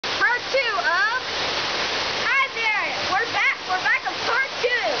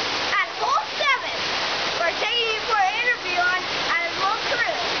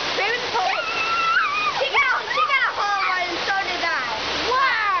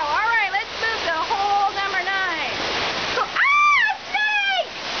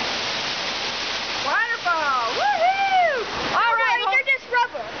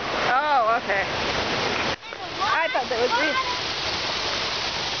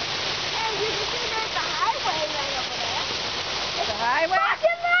highway.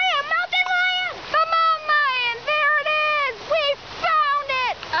 Mountain lion! Mountain lion! The mountain lion! There it is! We found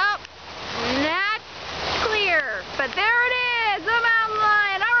it! Oh, not clear, but there it is! The mountain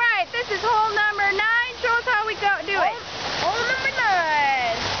lion! Alright, this is hole number 9. Show us how we do it. Hole number 9.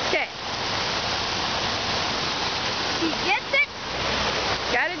 Okay. He gets it.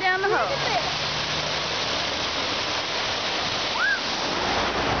 Got it down the hole.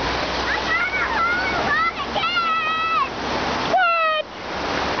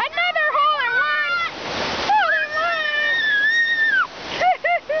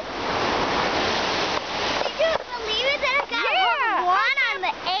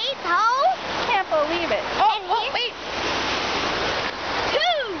 Believe it. Oh, wait. 2.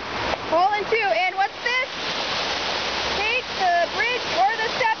 Hole in 2. And what's this? Take the bridge or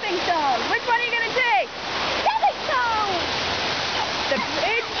the stepping stone. Which one are you going to take? Stepping stone. The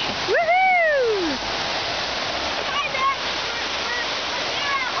bridge. Woohoo!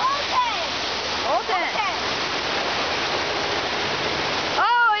 Hole 10.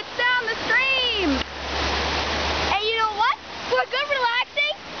 Oh, it's down the stream. And you know what? For good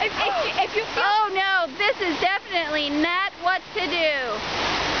relaxing, if you feel... Oh no, this is definitely not what to do.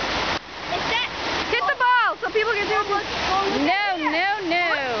 Is that... Hit the ball so people can do it. No.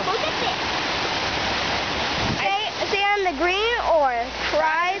 Look at this. Stay on the green or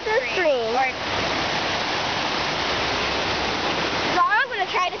try the stream. So I'm going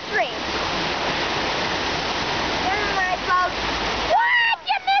to try the stream. There's my boat. What?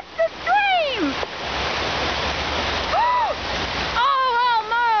 You missed the stream!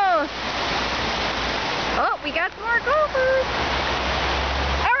 Oh, we got some more gophers.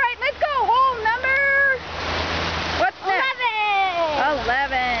 All right, let's go. Hole number... What's next? 11.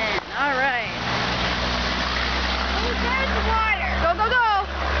 All right. There's the water. Go.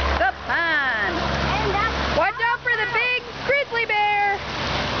 The pond. Watch out for the big grizzly bear.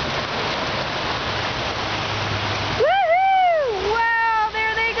 Woohoo! Wow,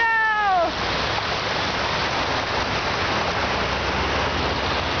 there they go.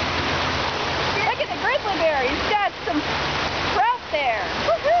 Look at the grizzly bear. He's got some trout there.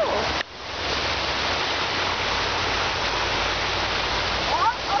 Woohoo!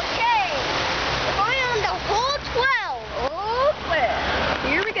 Oh, okay. We're going on to hole 12. Hole 12.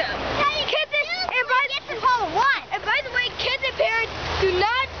 Here we go. Kids in hole 1. And by the way, kids and parents, do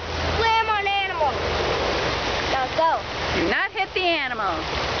not slam on animals. Now go. Do not hit the animal.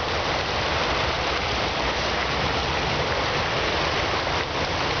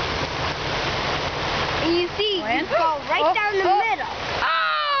 And you see, you go right down the middle.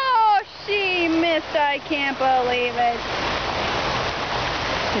 Oh, she missed. I can't believe it.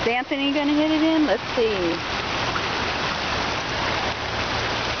 Is Anthony going to hit it in? Let's see.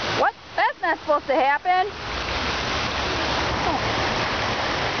 What? That's not supposed to happen.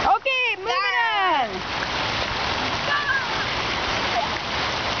 Okay, moving on.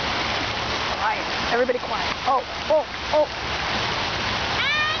 Quiet. Everybody quiet. Oh.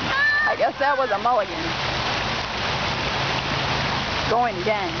 I guess that was a mulligan. Going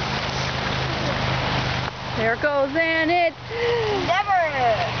again. There it goes, and it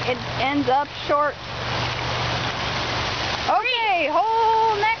ends up short. Okay,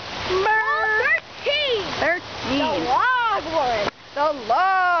 hole number 13. The log one. The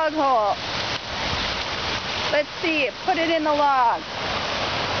log hole. Let's see, put it in the log.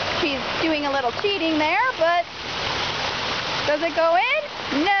 She's doing a little cheating there, but does it go in?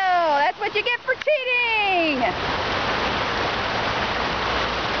 No, that's what you get for cheating.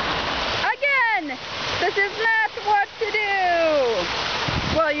 Again, this is not what to do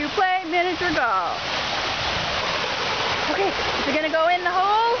while you play miniature golf. Okay, is it going to go in the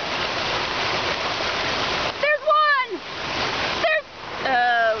hole? There's one!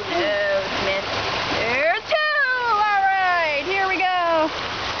 Oh no, missed. There's 2! Alright, here we go.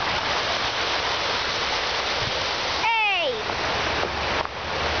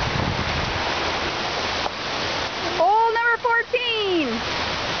 Hole number 14.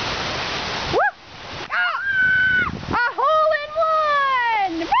 Woo! A hole in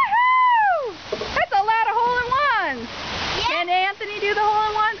 1! Woohoo! That's a lot of hole in 1s. Yeah. Can Anthony do the hole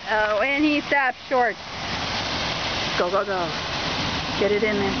in 1? Oh, and he stopped short. Go. Get it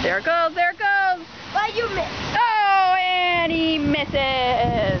in there. There it goes. But you missed. Oh, and he misses.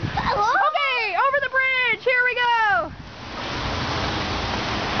 Okay, over the bridge. Here we go.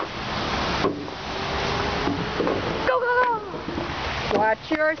 Go. Watch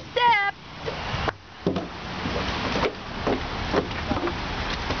your step.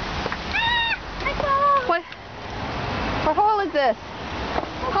 What hole is this?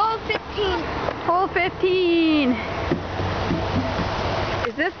 Hole 15. Hole 15.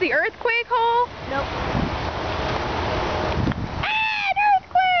 this the earthquake hole? Nope. An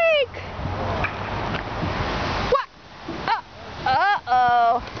earthquake! What?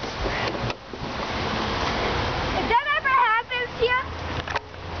 Uh-oh. If that ever happens to you,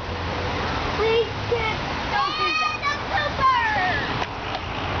 please don't do that.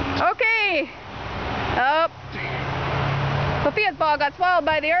 Okay. Oh. Sophia's ball got swallowed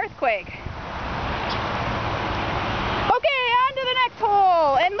by the earthquake. Okay, on to the next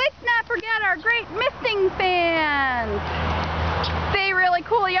hole. And let's not forget our great misting fans. They really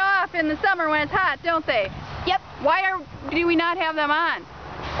cool you off in the summer when it's hot, don't they? Yep. Why do we not have them on?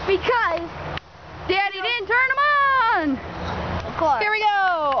 Because Daddy didn't turn them on. of course. Here we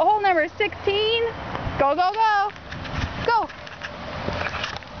go. Hole number 16. Go, go, go. Go.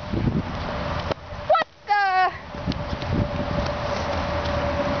 What the?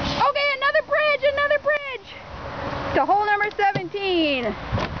 Okay, another bridge, another bridge. To hole number 17.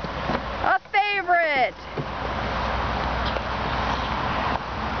 A favorite.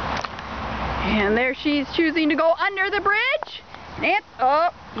 And there she's choosing to go under the bridge. And, oh,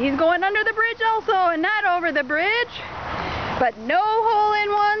 he's going under the bridge also and not over the bridge. But no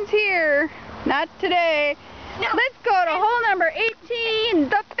hole-in-ones here. Not today. No. Let's go to hole number 18.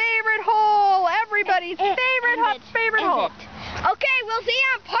 The favorite hole. Everybody's favorite hole. Okay, we'll see you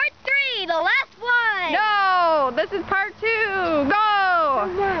on part 3, the last one. No, this is part 2. Go.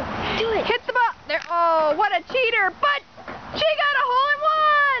 Do it. Hit the ball. There. Oh, what a cheater. But she got a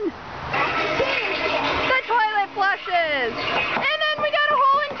hole-in-one. The toilet flushes. And then we got a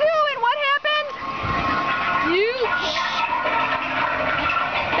hole-in-2. And what happened?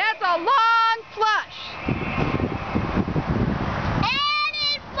 That's a long flush. And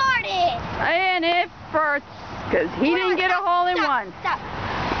it farted. And it farts because he didn't get a hole-in-one. Stop.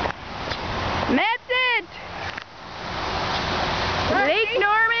 And that's it. Lake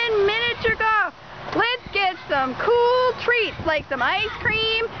Norman miniature golf. Let's get some cool treats like some ice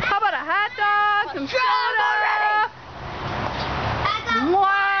cream. How about a hot dog, some soda,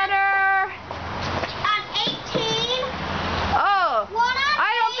 water. On 18. Oh, One on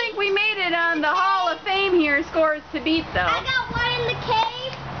I don't think we made it on the Hall of Fame here scores to beat I though. got one in the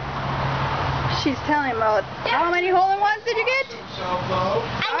cave. She's telling about how many hole-in-ones did you get?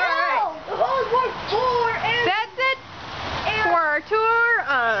 I know. The whole one 4 and That's it for our tour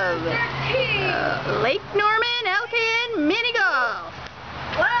of Lake Norman.